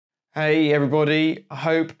Hey everybody, I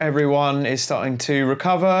hope everyone is starting to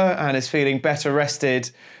recover and is feeling better rested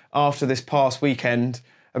after this past weekend.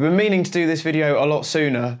 I've been meaning to do this video a lot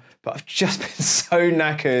sooner, but I've just been so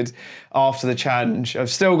knackered after the challenge. I've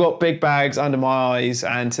still got big bags under my eyes,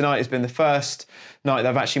 and tonight has been the first night that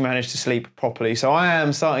I've actually managed to sleep properly. So I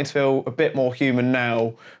am starting to feel a bit more human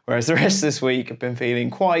now, whereas the rest of this week I've been feeling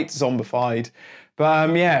quite zombified.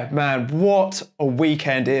 But yeah, man, what a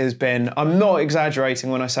weekend it has been. I'm not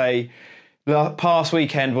exaggerating when I say the past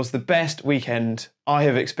weekend was the best weekend I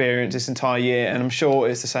have experienced this entire year, and I'm sure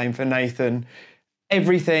it's the same for Nathan.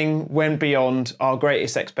 Everything went beyond our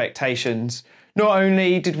greatest expectations. Not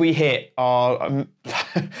only did we hit our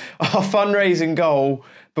fundraising goal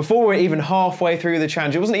before we're even halfway through the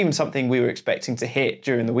challenge, it wasn't even something we were expecting to hit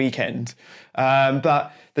during the weekend,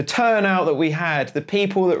 but the turnout that we had, the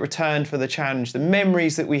people that returned for the challenge, the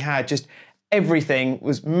memories that we had, just everything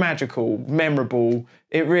was magical, memorable.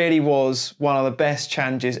 It really was one of the best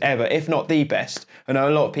challenges ever, if not the best. I know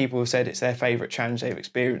a lot of people have said it's their favourite challenge they've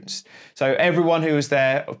experienced. So everyone who was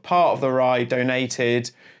there, part of the ride,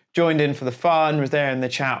 donated, joined in for the fun, was there in the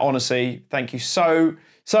chat. Honestly, thank you so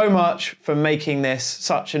much for making this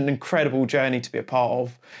such an incredible journey to be a part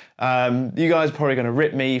of. You guys are probably going to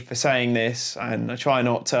rip me for saying this, and I try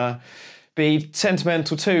not to be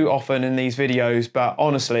sentimental too often in these videos, but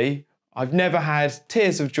honestly, I've never had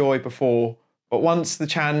tears of joy before, but once the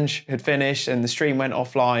challenge had finished and the stream went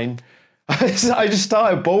offline, I just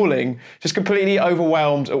started bawling, just completely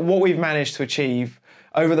overwhelmed at what we've managed to achieve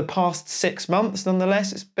over the past 6 months.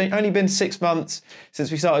 Nonetheless, it's only been 6 months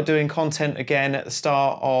since we started doing content again at the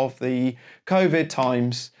start of the COVID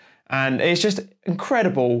times, and it's just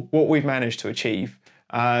incredible what we've managed to achieve.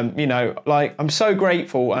 You know, like, I'm so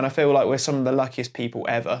grateful, and I feel like we're some of the luckiest people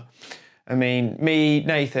ever. I mean, me,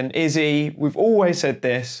 Nathan, Izzy, we've always said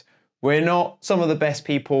this, we're not some of the best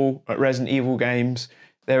people at Resident Evil games.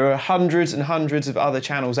 There are hundreds and hundreds of other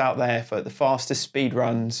channels out there for the fastest speed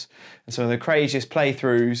runs and some of the craziest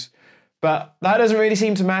playthroughs, but that doesn't really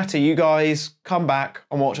seem to matter. You guys come back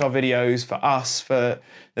and watch our videos for us, for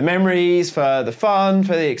the memories, for the fun,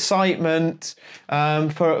 for the excitement,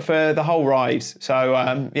 for the whole ride.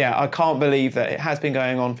 So yeah, I can't believe that it has been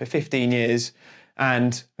going on for 15 years,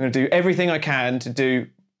 and I'm going to do everything I can to do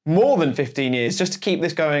more than 15 years just to keep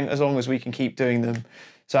this going as long as we can keep doing them.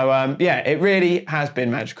 So yeah, it really has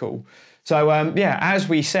been magical. So yeah, as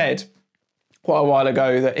we said quite a while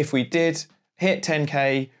ago, that if we did hit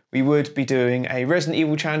 10K, we would be doing a Resident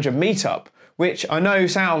Evil Challenger meetup, which I know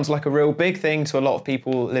sounds like a real big thing to a lot of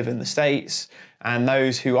people who live in the States and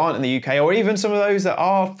those who aren't in the UK, or even some of those that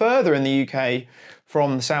are further in the UK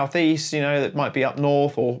from the southeast, you know, that might be up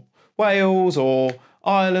north, or Wales or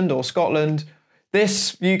Ireland or Scotland.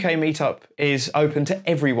 This UK meetup is open to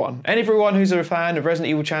everyone, and everyone who's a fan of Resident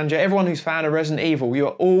Evil Challenger, everyone who's a fan of Resident Evil, you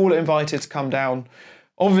are all invited to come down.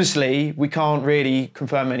 Obviously, we can't really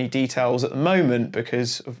confirm any details at the moment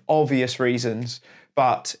because of obvious reasons,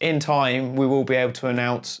 but in time we will be able to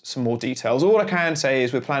announce some more details. All I can say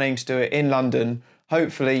is we're planning to do it in London,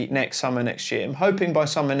 hopefully next summer next year. I'm hoping by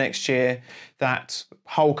summer next year that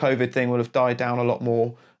whole COVID thing will have died down a lot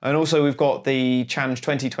more. And also we've got the Challenge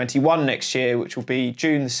 2021 next year, which will be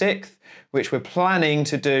June the 6th, which we're planning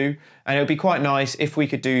to do. And it would be quite nice if we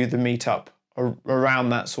could do the meetup around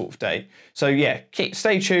that sort of date. So yeah,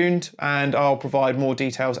 stay tuned, and I'll provide more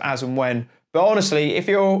details as and when. But honestly, if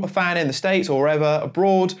you're a fan in the States or wherever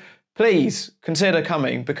abroad, please consider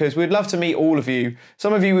coming, because we'd love to meet all of you.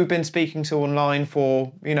 Some of you we've been speaking to online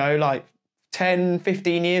for, you know, like 10,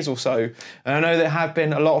 15 years or so. And I know there have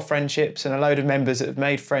been a lot of friendships and a load of members that have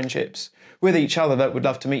made friendships with each other that would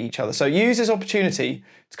love to meet each other. So use this opportunity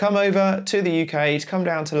to come over to the UK, to come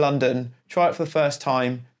down to London, try it for the first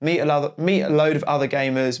time, meet a load of other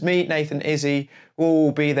gamers, meet Nathan, Izzy, we'll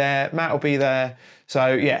all be there, Matt will be there. So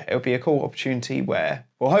yeah, it'll be a cool opportunity where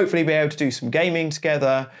we'll hopefully be able to do some gaming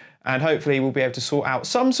together, and hopefully we'll be able to sort out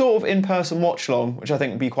some sort of in-person watch-along, which I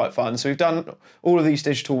think would be quite fun. So we've done all of these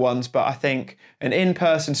digital ones, but I think an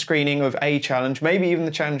in-person screening of a challenge, maybe even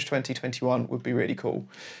the Challenge 2021, would be really cool.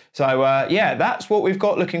 So yeah, that's what we've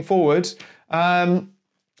got looking forward.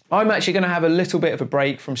 I'm actually going to have a little bit of a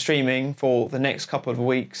break from streaming for the next couple of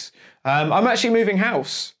weeks. I'm actually moving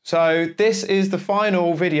house. So this is the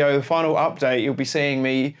final video, the final update. You'll be seeing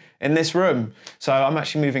me in this room. So I'm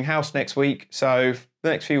actually moving house next week. So the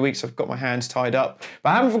next few weeks I've got my hands tied up. But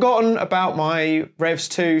I haven't forgotten about my Revs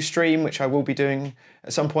 2 stream, which I will be doing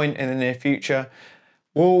at some point in the near future.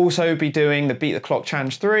 We'll also be doing the Beat the Clock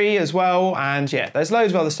Challenge 3 as well, and yeah, there's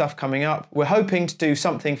loads of other stuff coming up. We're hoping to do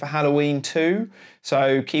something for Halloween too,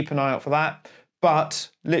 so keep an eye out for that. But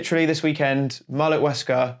literally this weekend, Mullet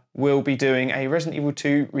Wesker will be doing a Resident Evil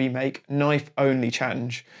 2 Remake knife-only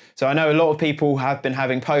challenge. So I know a lot of people have been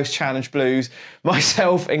having post-challenge blues,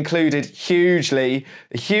 myself included hugely.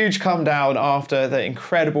 A huge come down after the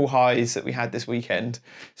incredible highs that we had this weekend.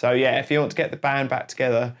 So yeah, if you want to get the band back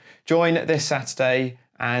together, join this Saturday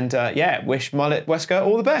and yeah, wish Mullet Wesker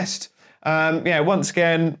all the best. Yeah, once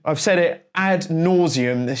again, I've said it ad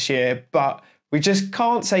nauseum this year, but we just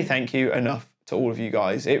can't say thank you enough to all of you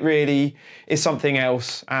guys. It really is something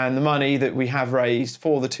else, and the money that we have raised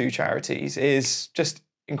for the 2 charities is just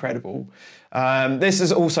incredible. This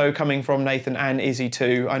is also coming from Nathan and Izzy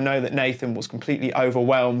too. I know that Nathan was completely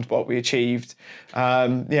overwhelmed by what we achieved.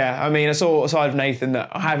 Yeah, I mean, I saw a side of Nathan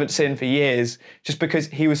that I haven't seen for years, just because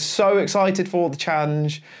he was so excited for the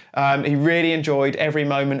challenge. He really enjoyed every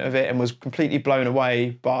moment of it and was completely blown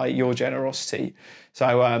away by your generosity.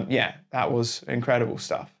 So yeah, that was incredible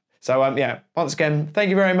stuff. So yeah, once again,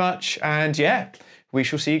 thank you very much, and yeah, we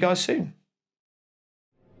shall see you guys soon.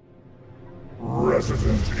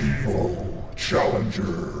 Resident Evil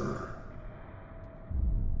Challenger.